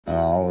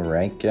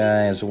Alright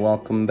guys,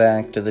 welcome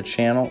back to the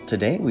channel.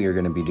 Today we are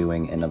going to be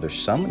doing another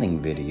summoning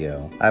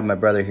video. I have my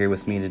brother here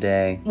with me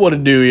today. What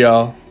it do,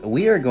 y'all?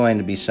 We are going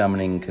to be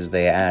summoning because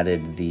they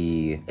added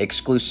the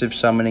exclusive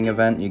summoning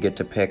event. You get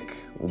to pick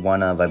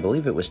one of, I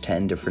believe it was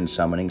 10 different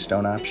summoning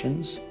stone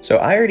options. So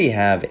I already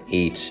have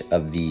 8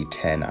 of the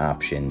 10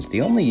 options.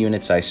 The only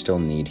units I still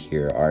need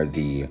here are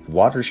the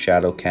Water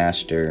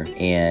Shadowcaster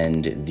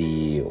and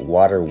the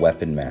Water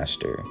Weapon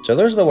Master. So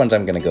those are the ones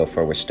I'm going to go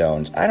for with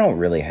stones. I don't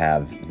really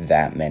have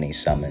that many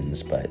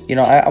summons, but you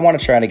know, I want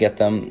to try to get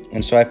them.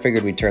 And so I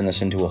figured we'd turn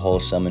this into a whole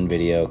summon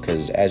video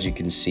because as you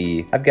can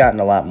see, I've gotten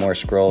a lot more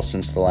scrolls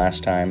since the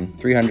last time.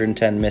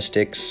 310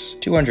 mystics,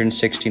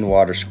 216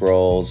 water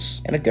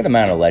scrolls, and a good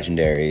amount of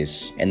legendaries.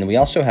 And then we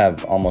also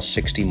have almost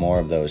 60 more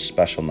of those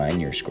special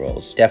 9-year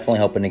scrolls. Definitely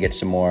hoping to get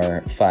some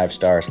more 5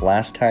 stars.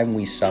 Last time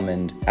we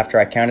summoned, after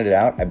I counted it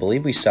out, I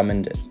believe we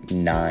summoned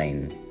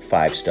 9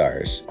 5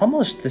 stars.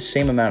 Almost the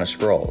same amount of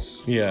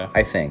scrolls. Yeah.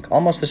 I think.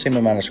 Almost the same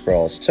amount of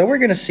scrolls. So we're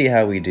gonna see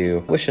how we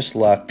do. Wish us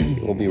luck.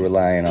 We'll be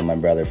relying on my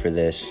brother for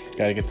this.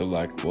 Gotta get the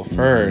luck. Well,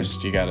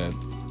 first, you gotta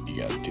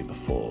do the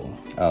full.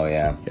 Oh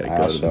yeah.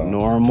 Gotta go to the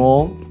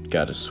normal.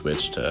 Gotta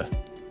switch to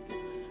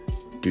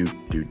do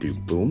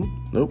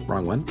boom. Nope,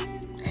 wrong one.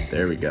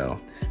 There we go.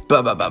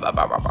 All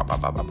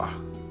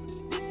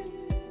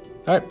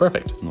right,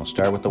 perfect. And we'll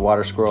start with the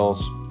water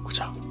scrolls.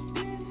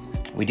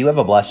 We do have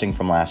a blessing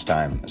from last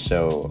time,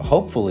 so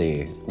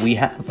hopefully we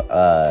have,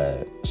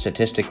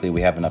 statistically,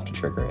 we have enough to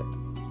trigger it.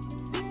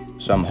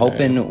 So I'm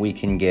hoping we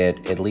can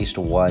get at least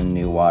 1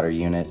 new water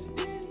unit.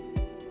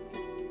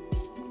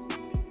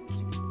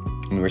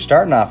 And we're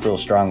starting off real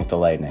strong with the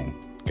lightning.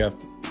 Got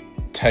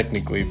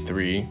technically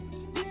 3,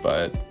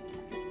 but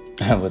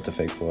with the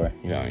fake 4.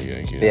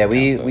 Yeah,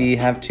 we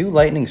have 2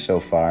 lightning so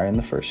far in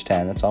the first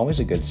 10. That's always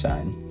a good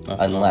sign.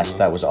 Unless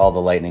that was all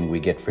the lightning we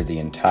get for the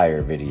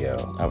entire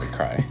video. I would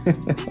cry.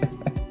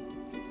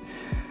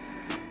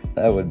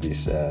 That would be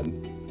sad.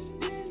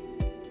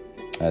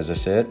 Is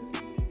this it?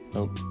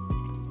 Nope.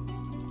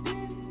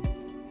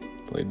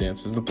 Blade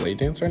Dance. Is the Blade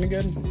Dance any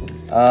good?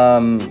 So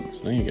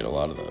now you get a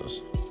lot of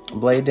those.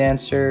 Blade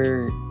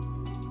Dancer,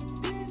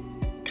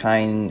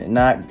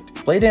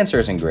 Blade Dancer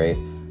isn't great.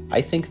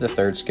 I think the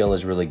 3rd skill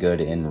is really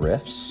good in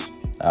Rifts,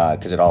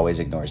 because it always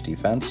ignores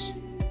defense.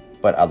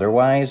 But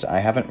otherwise, I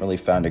haven't really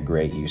found a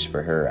great use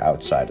for her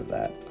outside of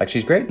that. Like,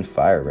 she's great in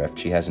Fire Rift.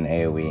 She has an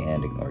AoE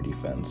and ignore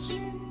defense.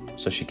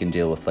 So she can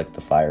deal with, like, the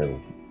fire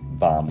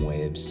bomb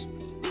waves.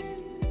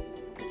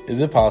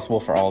 Is it possible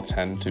for all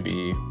 10 to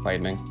be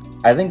lightning?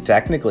 I think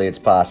technically it's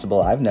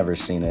possible. I've never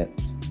seen it.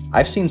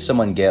 I've seen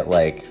someone get,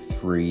 like,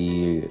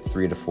 3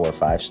 to 4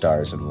 5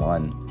 stars in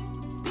one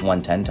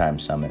 10-time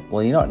summit.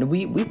 Well, you know,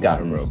 we've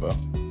gotten Robo.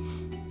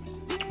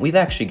 We've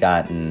actually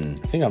gotten.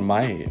 I think on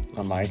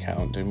my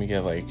count, didn't we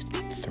get like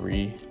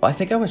 3? Well, I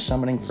think I was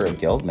summoning for a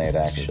guildmate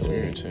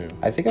actually. 3 or 2.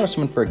 I think I was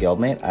summoned for a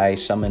guildmate. I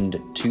summoned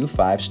 2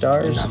 5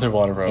 stars, another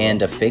water robo,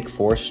 and a fake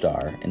 4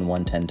 star in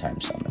one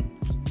 10-time summon.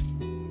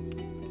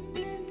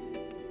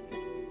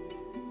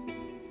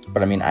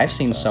 But I mean, I've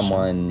seen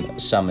someone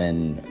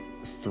summon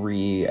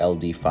 3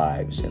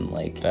 LD5s in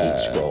like 8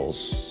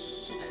 scrolls.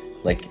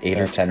 Like 8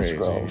 or 10 crazy.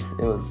 Scrolls.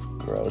 It was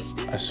gross.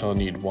 I still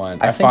need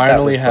 1. I I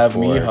finally have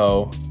before.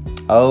 Miho.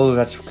 Oh,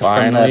 that's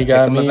Finally from the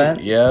got Pick'em me.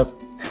 event? Yep.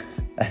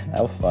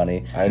 How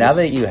funny. Now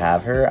that you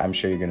have her, I'm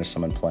sure you're going to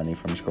summon plenty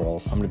from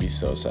Scrolls. I'm going to be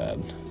so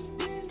sad.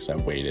 Because I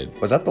waited.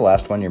 Was that the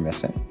last one you're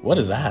missing? What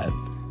is that?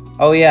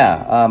 Oh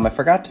yeah, I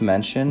forgot to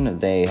mention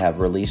they have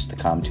released the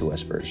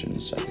Com2uS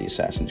versions of the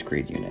Assassin's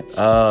Creed units.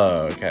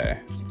 Oh, okay.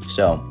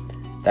 So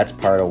that's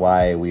part of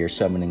why we are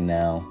summoning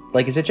now.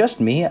 Like, is it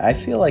just me? I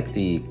feel like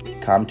the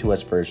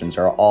Com2uS versions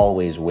are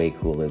always way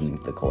cooler than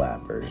the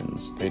collab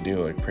versions. They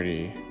do look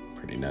pretty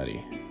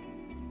nutty.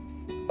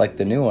 Like,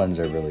 the new ones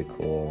are really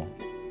cool.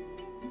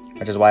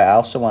 Which is why I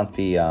also want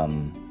the,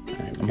 I'm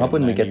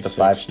hoping we get the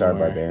 5-star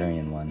more.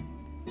 Barbarian one.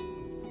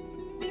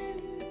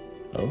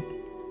 Oh?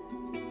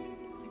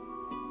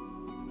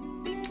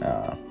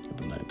 Get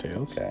the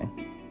Ninetales. Okay.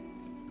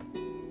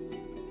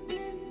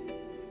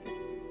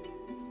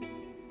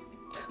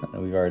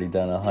 We've already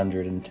done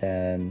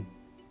 110.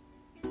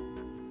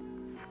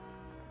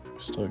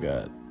 Still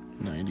got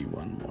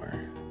 91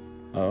 more.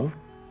 Oh?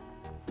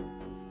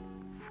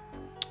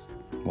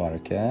 Water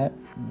Cat.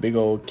 Big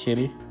old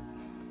kitty.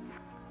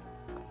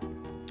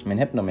 I mean,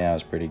 Hypnomeow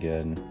is pretty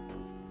good.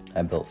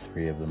 I built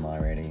 3 of them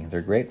already.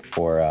 They're great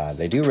for,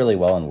 they do really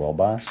well in World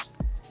Boss.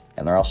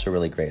 And they're also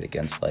really great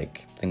against,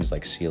 like, things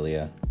like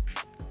Celia.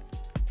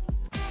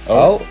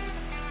 Oh!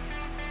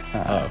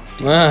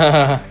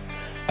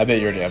 I bet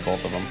you already have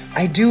both of them.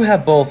 I do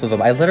have both of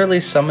them. I literally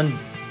summoned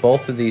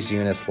both of these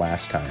units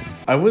last time.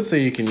 I would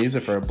say you can use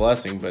it for a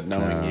blessing, but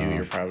knowing you,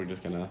 you're probably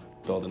just gonna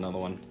build another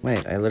one.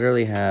 Wait, I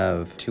literally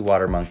have 2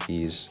 Water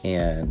Monkeys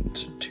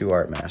and 2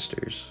 Art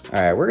Masters.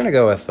 All right, we're gonna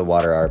go with the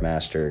Water Art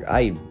Master.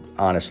 I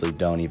honestly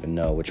don't even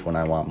know which one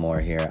I want more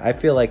here. I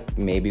feel like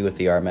maybe with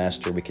the Art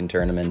Master, we can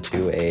turn him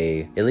into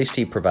at least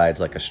he provides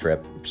like a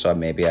strip, so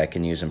maybe I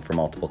can use him for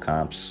multiple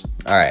comps.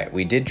 All right,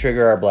 we did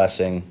trigger our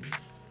blessing.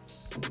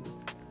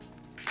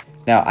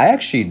 Now, I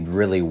actually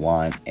really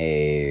want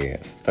a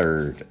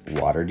third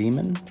water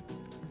demon.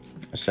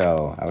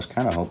 So I was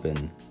kind of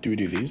hoping. Do we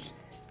do these?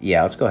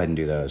 Yeah, let's go ahead and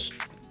do those.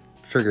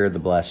 Trigger the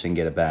blessing,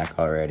 get it back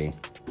already.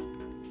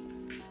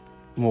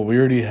 Well, we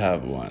already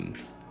have one.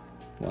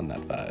 One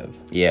nat 5.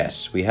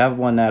 Yes, we have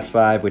one nat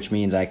 5, which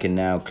means I can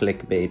now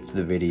clickbait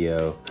the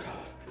video.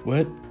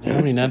 What? How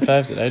many nat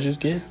 5s did I just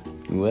get?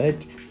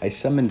 What? I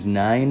summoned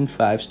 9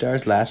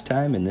 5-stars last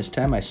time, and this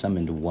time I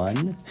summoned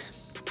 1.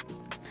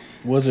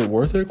 Was it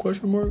worth it?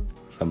 Question mark.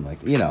 Something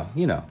like, you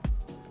know.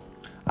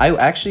 I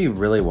actually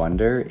really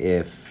wonder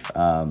if,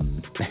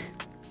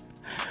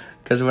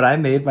 because when I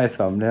made my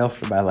thumbnail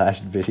for my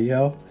last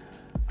video,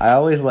 I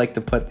always like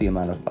to put the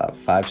amount of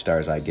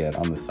 5-stars I get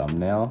on the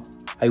thumbnail.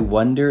 I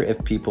wonder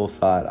if people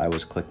thought I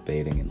was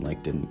clickbaiting and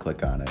like didn't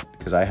click on it,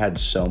 because I had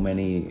so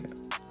many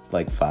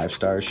like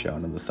 5-stars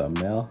shown in the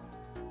thumbnail.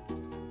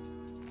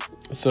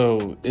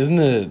 So isn't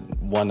it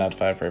 1 nat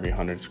 5 for every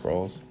 100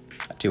 scrolls?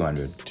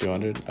 200.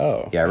 200?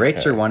 Oh. Yeah,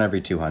 rates okay. are 1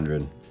 every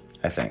 200,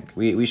 I think.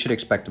 We should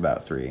expect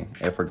about 3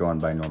 if we're going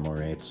by normal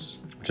rates.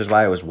 Which is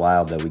why it was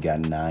wild that we got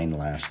 9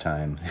 last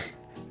time.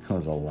 That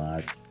was a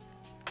lot.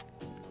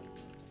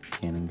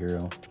 Cannon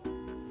Girl.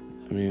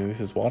 I mean,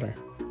 this is water.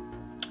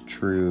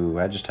 True.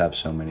 I just have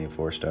so many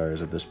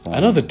 4-stars at this point. I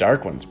know the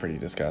dark one's pretty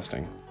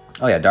disgusting.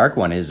 Oh yeah, Dark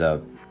one is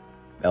a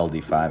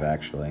LD5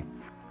 actually.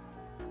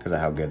 Because of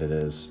how good it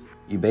is.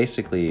 You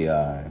basically,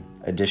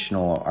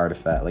 additional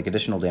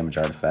damage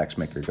artifacts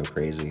make her go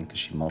crazy because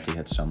she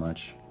multi-hits so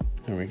much.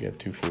 And we get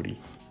 240.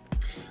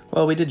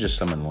 Well, we did just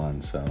summon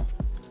 1, so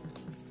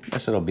I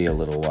guess it'll be a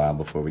little while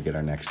before we get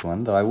our next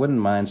one. Though I wouldn't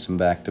mind some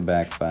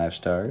back-to-back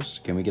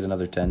 5-stars. Can we get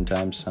another 10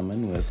 times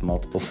summon with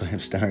multiple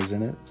 5-stars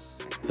in it?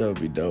 That would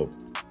be dope.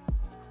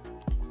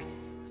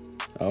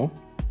 Oh?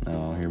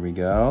 Oh, here we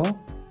go.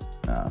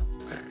 Oh.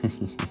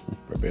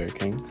 Barbarian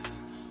King.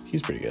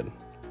 He's pretty good.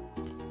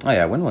 Oh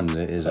yeah, Wind one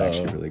is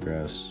actually really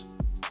gross.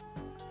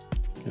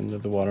 And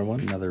the water one.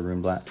 Another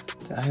Rune Black.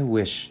 I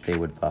wish they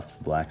would buff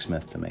the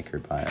Blacksmith to make her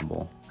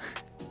viable.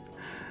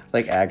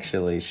 Like,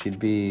 actually, she'd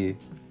be...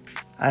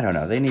 I don't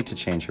know, they need to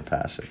change her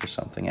passive or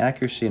something.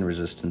 Accuracy and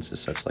resistance is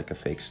such like a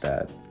fake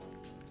stat.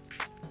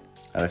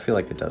 And I feel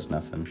like it does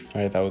nothing.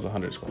 Alright, that was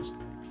 100 scrolls.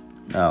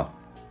 Oh.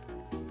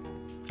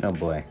 Oh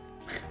boy.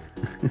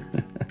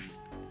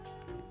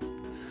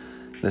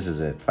 This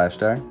is it.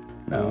 5-star?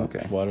 No,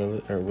 okay.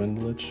 Water or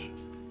Wind Lich.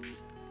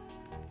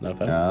 Not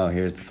 5? Oh,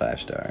 here's the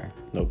 5-star.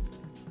 Nope.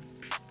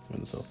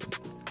 Wind Sylph.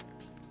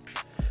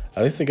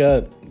 At least they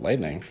got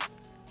lightning.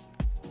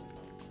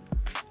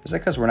 Is that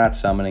because we're not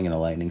summoning in a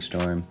lightning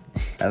storm?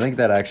 I think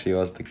that actually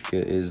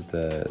is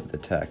the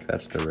tech.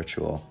 That's the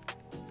ritual.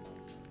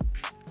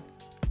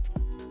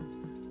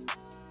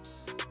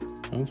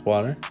 Oh, it's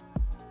water.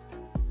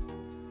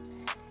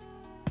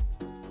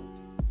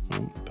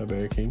 Oh,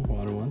 Barbarian King,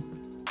 water one.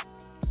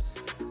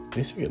 At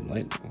least we get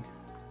lightning.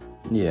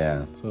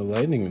 Yeah. So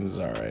lightning is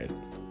alright.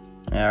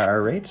 Yeah,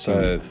 our rates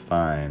seem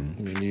fine.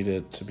 We need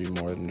it to be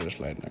more than just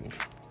lightning.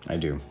 I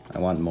do. I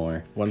want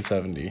more.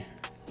 170.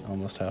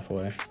 Almost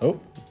halfway. Oh.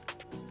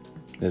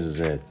 This is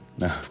it.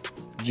 No.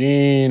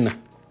 Gene.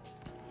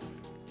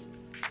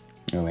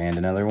 Oh, and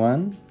another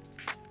one?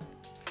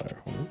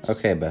 Firehorns.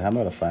 Okay, but how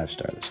about a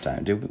 5-star this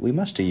time? Dude, we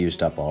must have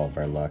used up all of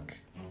our luck.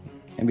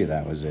 Maybe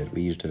that was it.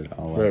 We used it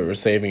all up. We're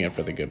saving it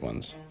for the good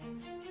ones.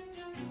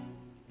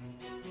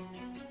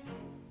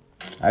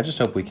 I just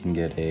hope we can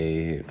get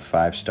a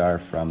 5-star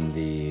from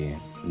the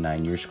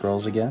 9-year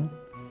scrolls again.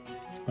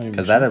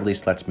 Because that at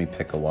least lets me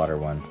pick a water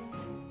one.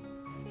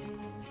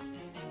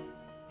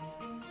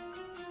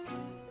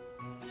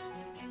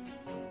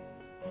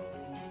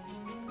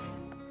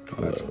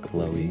 Oh, that's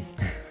Chloe.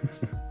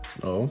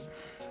 Oh.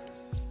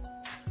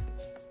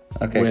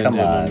 Okay, Wind come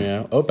in on.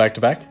 yeah. Oh, back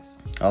to back.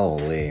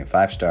 Holy,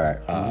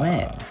 5-star.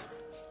 When?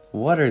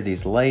 What are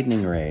these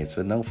lightning rates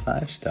with no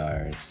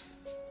 5-stars?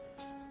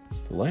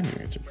 The lightning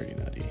rates are pretty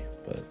nutty,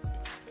 but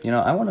You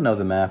know, I want to know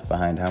the math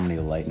behind how many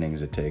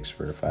lightnings it takes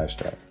for a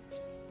 5-star.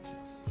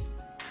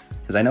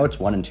 Because I know it's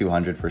 1 in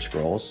 200 for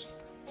scrolls.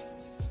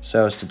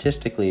 So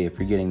statistically, if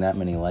you're getting that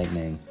many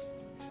lightning...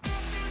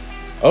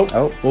 oh,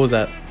 Oh. what was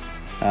that?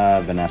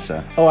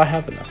 Vanessa. Oh, I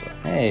have Vanessa.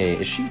 Hey,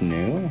 is she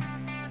new?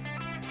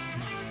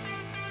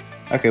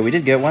 Okay, we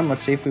did get one.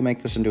 Let's see if we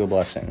make this into a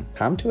blessing.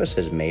 Comtuous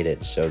has made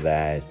it so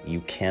that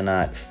you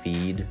cannot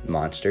feed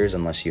monsters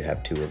unless you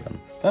have 2 of them.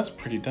 That's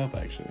pretty dope,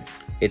 actually.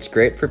 It's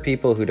great for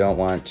people who don't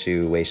want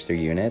to waste their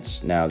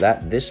units. Now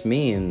this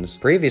means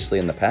previously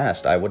in the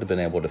past I would have been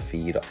able to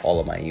feed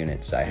all of my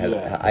units. I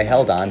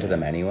held on to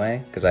them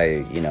anyway because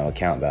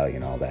account value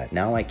and all that.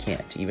 Now I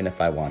can't. Even if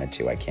I wanted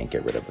to, I can't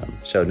get rid of them.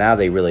 So now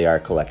they really are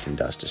collecting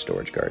dust as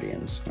storage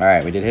guardians. All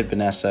right, we did hit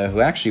Vanessa, who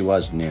actually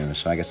was new,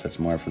 so I guess that's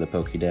more for the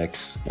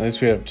Pokédex. At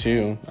least we have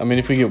 2. I mean,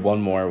 if we get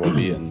 1 more, we'll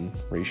be in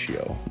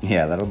ratio.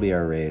 Yeah, that'll be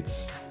our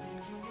rates.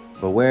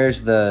 But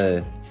where's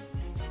the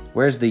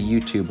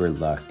YouTuber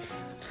luck?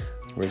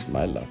 Where's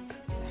my luck?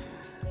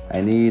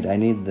 I need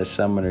the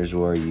Summoner's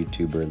War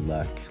YouTuber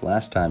luck.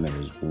 Last time it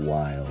was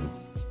wild.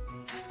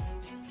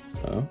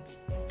 Oh.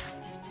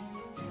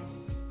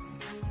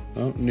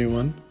 Oh, new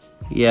one.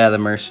 Yeah, the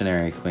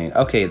Mercenary Queen.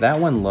 Okay, that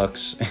one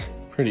looks...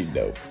 Pretty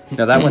dope.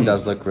 No, that one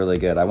does look really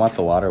good. I want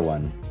the water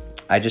one.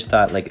 I just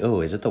thought, like,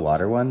 oh, is it the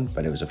water one?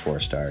 But it was a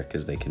 4-star,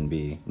 because they can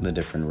be the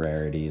different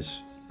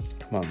rarities.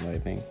 Come on,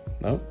 lightning.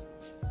 Nope.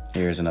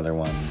 Here's another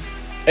one.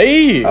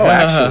 Hey! Oh,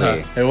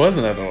 actually. It was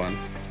another one.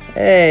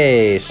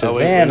 Hey, Oh, wait,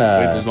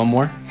 Savannah. there's one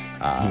more?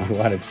 You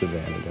wanted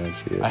Savannah,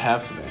 don't you? I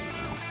have Savannah now.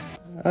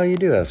 Oh, you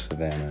do have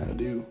Savannah. I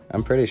do.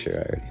 I'm pretty sure I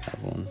already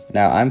have one.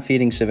 Now, I'm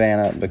feeding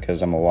Savannah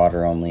because I'm a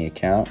water-only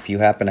account. If you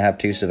happen to have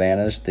 2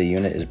 Savannahs, the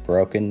unit is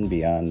broken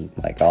beyond,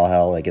 like, all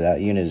hell. Like,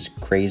 that unit is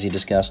crazy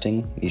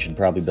disgusting. You should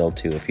probably build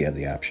 2 if you have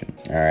the option.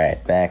 All right,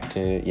 back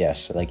to,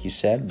 yes, like you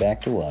said,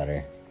 back to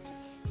water.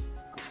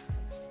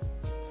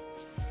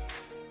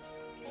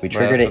 We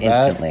triggered it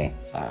instantly.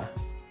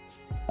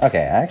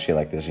 Okay, I actually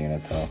like this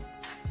unit, though.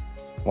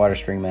 Water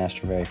String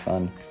Master, very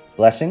fun.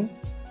 Blessing?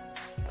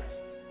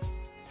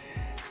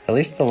 At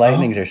least the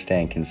lightnings are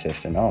staying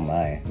consistent. Oh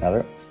my.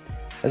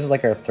 This is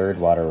like our 3rd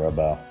Water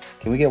Robo.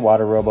 Can we get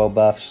Water Robo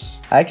buffs?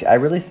 I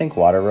really think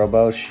Water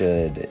Robo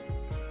should...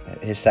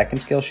 His 2nd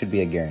skill should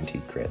be a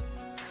guaranteed crit.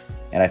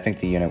 And I think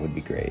the unit would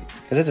be great.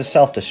 Because it's a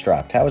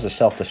self-destruct. How is a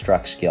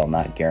self-destruct skill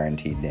not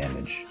guaranteed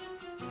damage?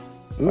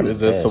 Ooh, is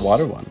this the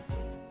water one?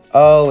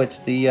 Oh, it's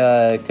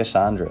the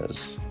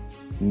Cassandra's.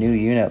 New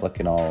unit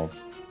looking all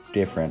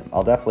different.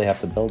 I'll definitely have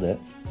to build it.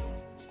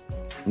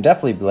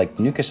 Definitely, like,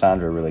 new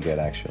Cassandra really good,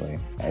 actually,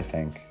 I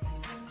think.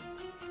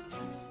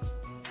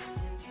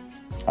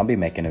 I'll be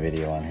making a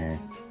video on her.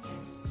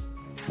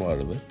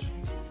 Water Lich.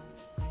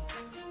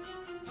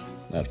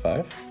 Not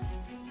 5?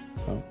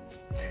 Oh.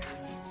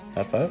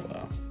 Not 5?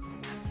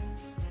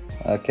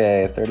 Oh.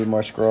 Okay, 30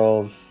 more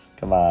scrolls.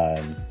 Come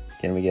on.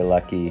 Can we get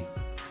lucky?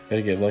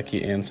 Gotta get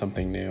lucky and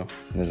something new.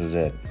 This is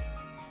it.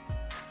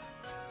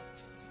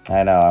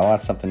 I know, I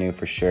want something new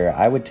for sure.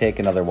 I would take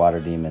another Water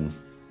Demon.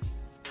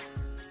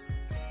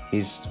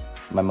 He's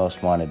my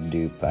most wanted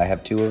dupe. I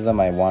have 2 of them.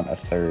 I want a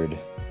 3rd.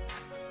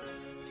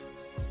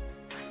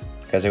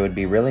 Because it would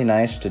be really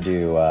nice to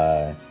do...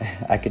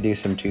 I could do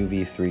some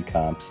 2v3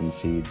 comps in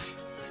Siege.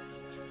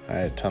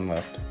 Alright, 10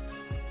 left.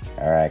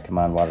 Alright, come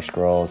on, Water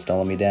Scrolls. Don't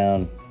let me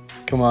down.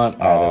 Come on.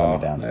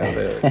 Alright, they let me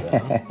down.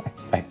 There.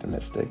 Back to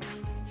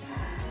Mystics.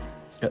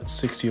 Got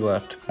 60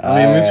 left. I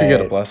mean, at least we get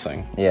a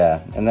blessing.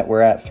 Yeah, and that we're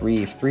at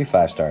 3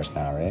 5-stars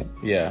now, right?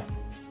 Yeah.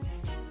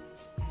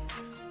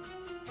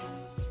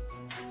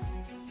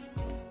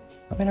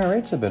 I mean, our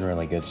rates have been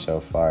really good so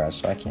far,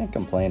 so I can't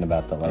complain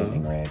about the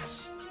lightning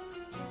rates.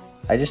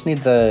 I just need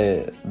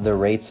the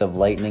rates of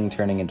lightning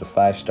turning into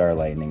 5-star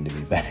lightning to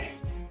be better.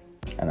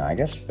 I know, I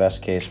guess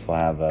best case we'll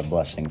have a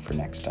blessing for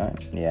next time.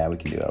 Yeah, we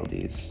can do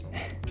LDs.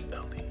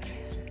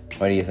 LDs.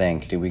 What do you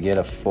think? Do we get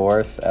a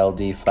 4th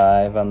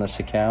LD5 on this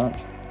account?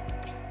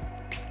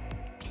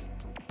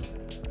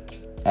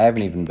 I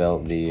haven't even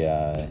built the,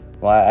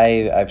 well,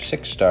 I've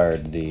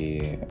 6-starred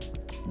the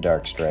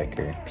Dark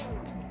Striker.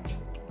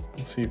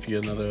 Let's see if you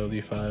get another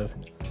LD5.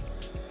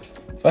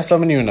 If I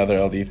summon you another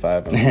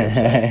LD5, I'm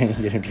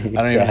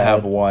I don't even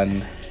have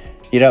one.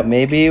 You know,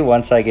 maybe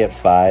once I get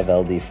 5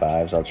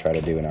 LD5s, I'll try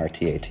to do an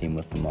RTA team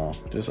with them all.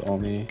 Just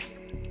only...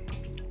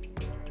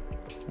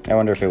 I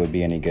wonder if it would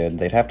be any good.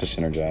 They'd have to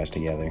synergize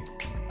together.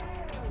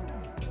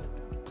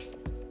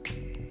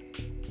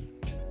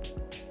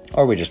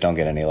 Or we just don't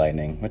get any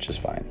lightning, which is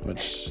fine.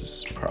 Which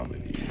is probably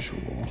the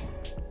usual.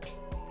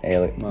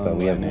 Hey, but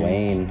we have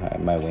Wayne.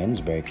 My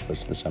Wayne's very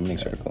close to the summoning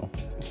circle.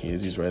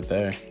 He's right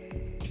there.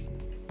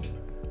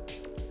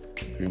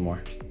 3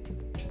 more.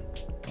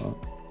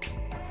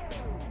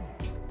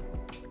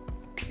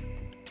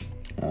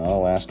 Oh,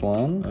 last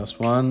one. Last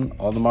one.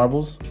 All the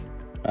marbles?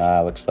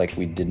 Looks like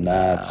we did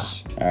not.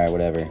 All right,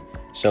 whatever.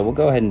 So we'll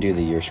go ahead and do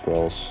the year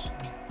scrolls.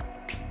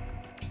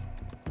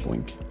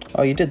 Boink.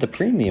 Oh, you did the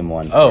premium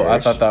one Oh, first. I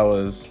thought that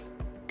was...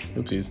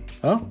 Oopsies.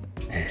 Oh.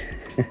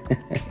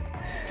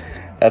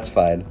 That's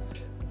fine.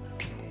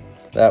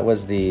 That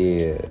was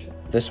the...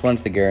 This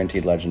one's the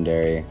guaranteed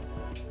legendary.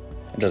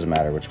 It doesn't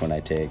matter which one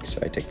I take, so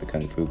I take the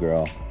Kung Fu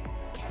Girl.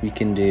 We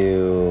can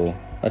do...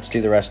 Let's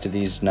do the rest of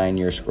these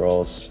 9-year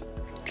scrolls.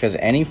 Because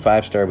any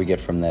 5-star we get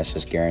from this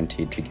is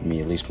guaranteed to give me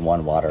at least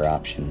 1 water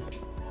option.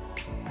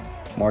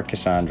 More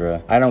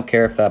Cassandra. I don't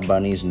care if that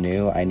bunny's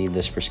new. I need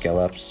this for skill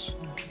ups.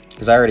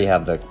 Because I already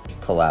have the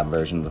collab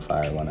version of the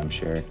fire one, I'm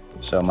sure.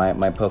 So my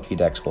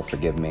Pokédex will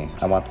forgive me.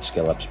 I want the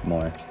skill ups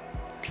more.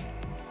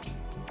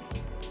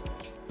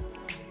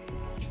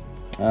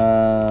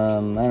 I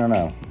don't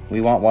know.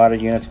 We want water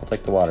units, we'll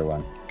take the water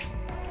one.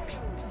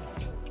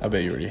 I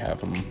bet you already have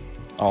them.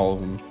 All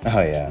of them.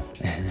 Oh yeah,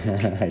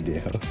 I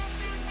do.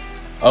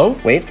 Oh?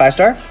 Wait,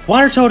 5-star?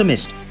 Water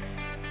Totemist!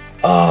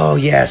 Oh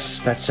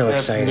yes, that's so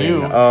exciting.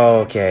 New. Oh,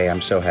 okay,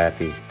 I'm so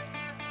happy.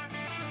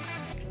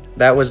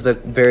 That was the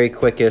very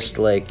quickest,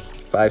 like,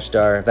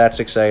 5-star. That's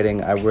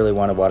exciting. I really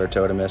want a Water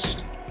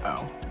Totemist.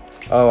 Oh.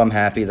 Oh, I'm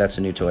happy. That's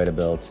a new toy to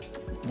build.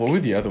 What were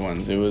the other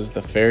ones? It was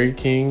the Fairy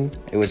King.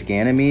 It was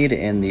Ganymede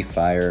and the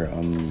Fire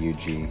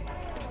UG.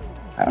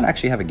 I don't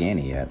actually have a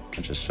Gany yet,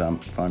 which is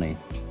funny.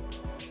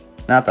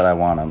 Not that I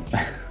want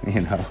them,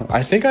 you know.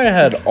 I think I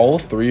had all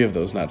 3 of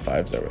those Nat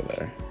 5s that were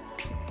there.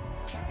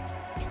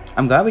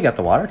 I'm glad we got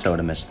the water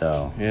totemist,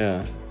 though.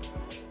 Yeah.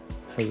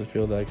 How does it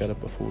feel that I got it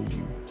before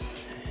you?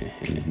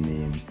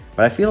 Mean.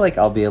 But I feel like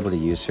I'll be able to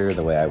use her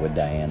the way I would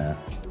Diana.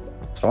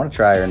 So I want to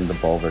try her in the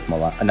Bulwark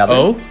Milan. Another?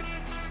 Oh?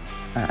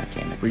 Ah,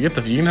 damn it. You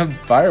can have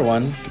the fire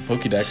one. The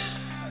Pokédex.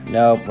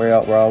 No,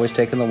 we're always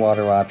taking the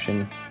water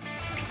option.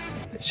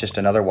 It's just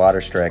another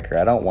water striker.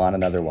 I don't want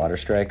another water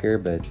striker,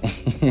 but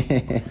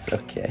it's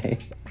okay.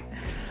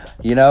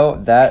 You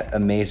know, that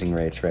amazing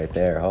rates right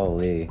there.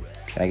 Holy.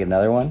 Can I get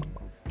another one?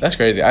 That's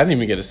crazy. I didn't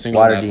even get a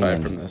single Water Nat 5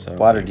 demon. from this.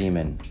 Water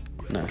demon.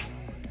 No.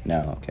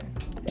 No, okay.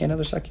 Hey,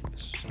 another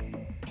succubus.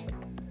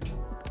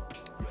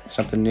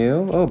 Something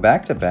new? Oh,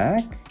 back to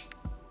back?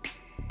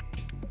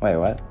 Wait,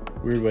 what?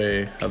 Weird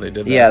way how they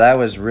did that. Yeah, that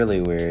was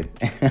really weird.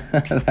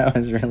 That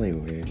was really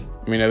weird.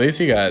 I mean, at least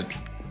you got,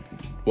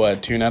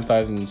 what, 2 Nat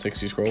 5s and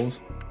 60 scrolls?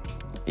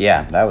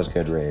 Yeah, that was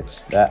good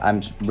rates.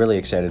 I'm really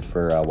excited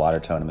for Water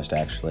Totemist,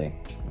 actually.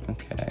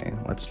 Okay,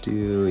 let's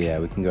do... Yeah,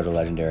 we can go to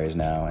Legendaries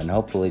now and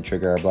hopefully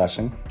trigger our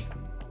blessing.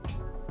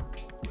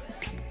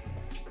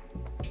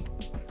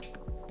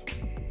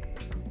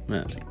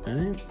 Magic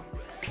Knight.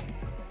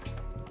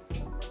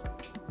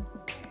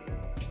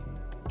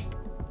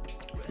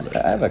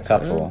 I have a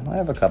couple. I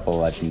have a couple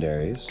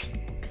Legendaries.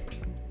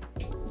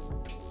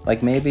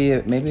 Like maybe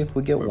if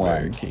we get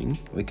one, King.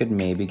 we could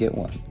maybe get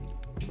one.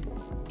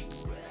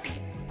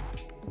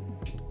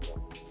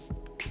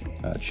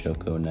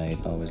 Choco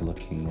Knight, always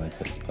looking like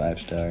a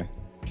 5-star.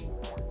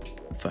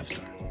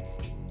 5-star.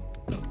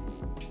 No.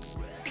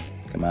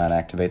 Come on,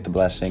 activate the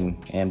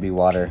blessing and be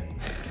water.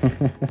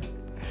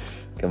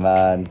 Come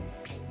on.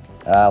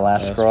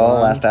 Last scroll,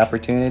 one. last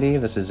opportunity.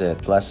 This is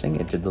it. Blessing.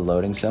 It did the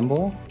loading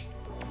symbol.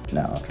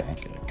 No, okay.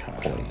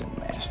 Poison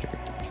Master.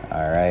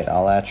 All right,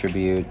 all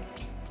attribute.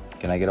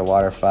 Can I get a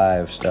water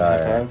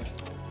 5-star? 5?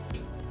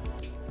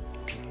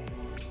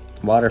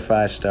 Water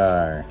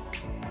 5-star.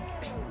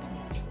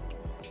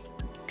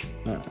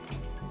 No.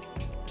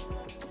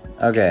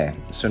 Okay,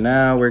 so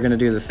now we're gonna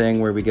do the thing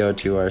where we go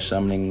to our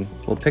summoning.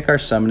 We'll pick our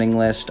summoning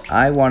list.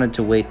 I wanted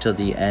to wait till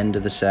the end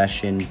of the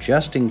session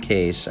just in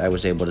case I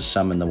was able to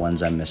summon the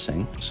ones I'm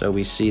missing. So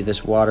we see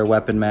this Water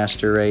Weapon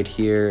Master right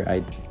here.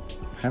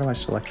 How do I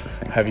select the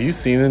thing? Have you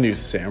seen the new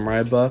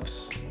samurai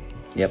buffs?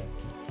 Yep.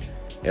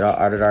 It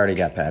already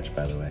got patched,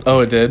 by the way. Oh,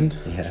 it did?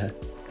 Yeah.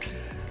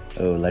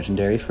 Oh,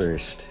 legendary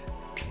first.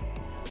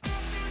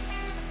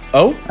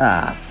 Oh?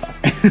 Ah, fuck.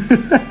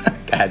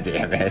 God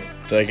damn it.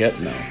 Did I get?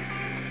 No.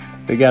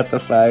 We got the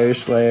Fire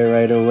Slayer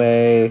right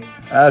away.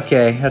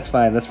 Okay, that's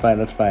fine, that's fine,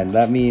 that's fine.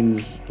 That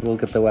means we'll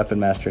get the Weapon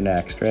Master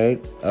next,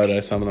 right? Oh, did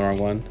I summon the wrong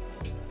one?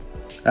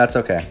 That's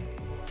okay.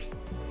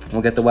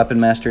 We'll get the Weapon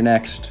Master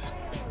next.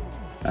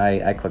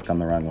 I clicked on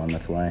the wrong one,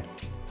 that's why.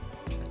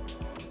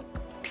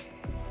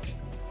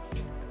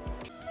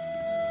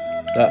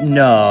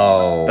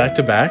 No. Back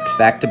to back?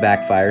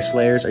 Back-to-back Fire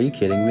Slayers? Are you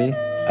kidding me?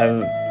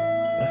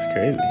 That's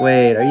crazy.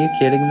 Wait, are you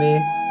kidding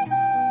me?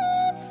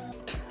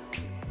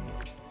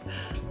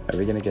 Are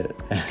we gonna get it?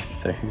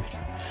 Third?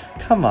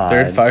 Come on.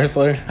 Third Fire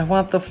Slayer? I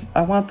want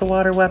the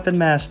Water Weapon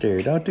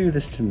Master. Don't do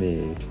this to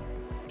me.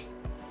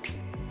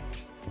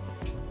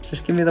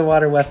 Just give me the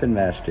Water Weapon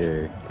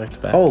Master. Back to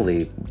back.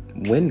 Holy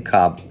wind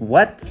cob.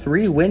 What?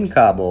 3 wind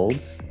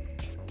kobolds?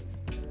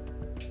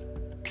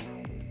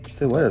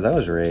 Dude, what are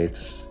those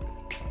rates?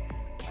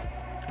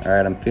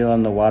 Alright, I'm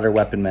feeling the Water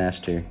Weapon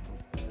Master.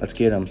 Let's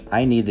get him.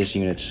 I need this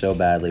unit so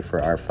badly for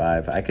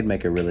R5. I could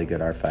make a really good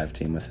R5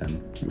 team with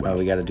him. Oh,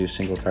 we gotta do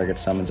single target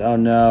summons. Oh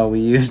no, we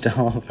used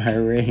all of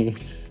our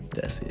rates.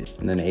 That's it.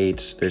 And then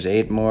 8. There's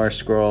 8 more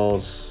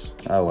scrolls.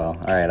 Oh well.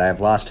 Alright, I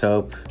have lost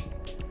hope.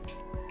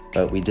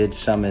 But we did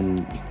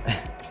summon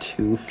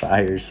 2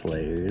 Fire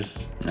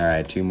Slayers.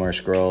 Alright, 2 more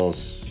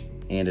scrolls.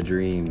 And a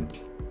dream.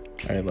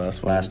 Alright,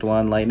 last one. Last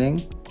one,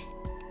 lightning.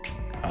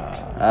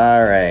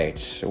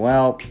 Alright,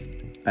 well,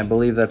 I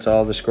believe that's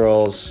all the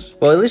scrolls.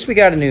 Well, at least we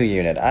got a new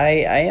unit. I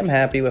am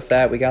happy with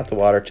that. We got the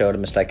Water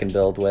Totemist I can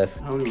build with.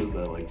 How many was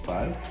that, like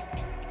 5?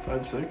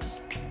 5,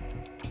 6?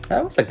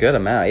 That was a good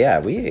amount.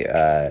 Yeah, we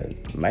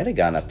might have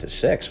gone up to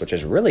 6, which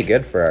is really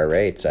good for our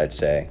rates, I'd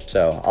say.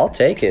 So I'll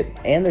take it.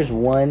 And there's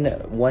one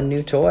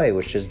new toy,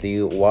 which is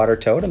the Water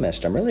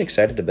Totemist. I'm really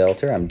excited to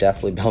build her. I'm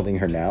definitely building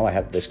her now. I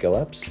have the skill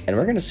ups. And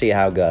we're going to see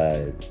how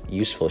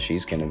useful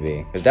she's going to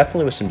be. There's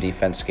definitely with some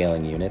defense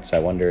scaling units. I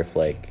wonder if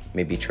like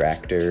maybe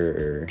Tractor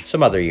or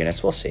some other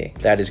units. We'll see.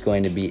 That is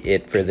going to be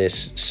it for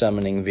this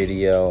summoning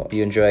video. If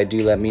you enjoyed,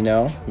 do let me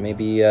know.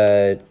 Maybe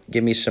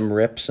give me some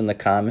rips in the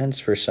comments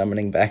for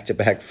summoning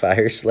back-to-back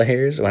Fire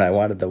Slayers when I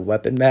wanted the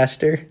Weapon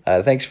Master.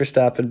 Thanks for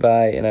stopping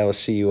by, and I will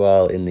see you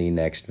all in the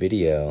next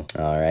video.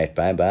 All right,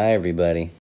 bye-bye, everybody.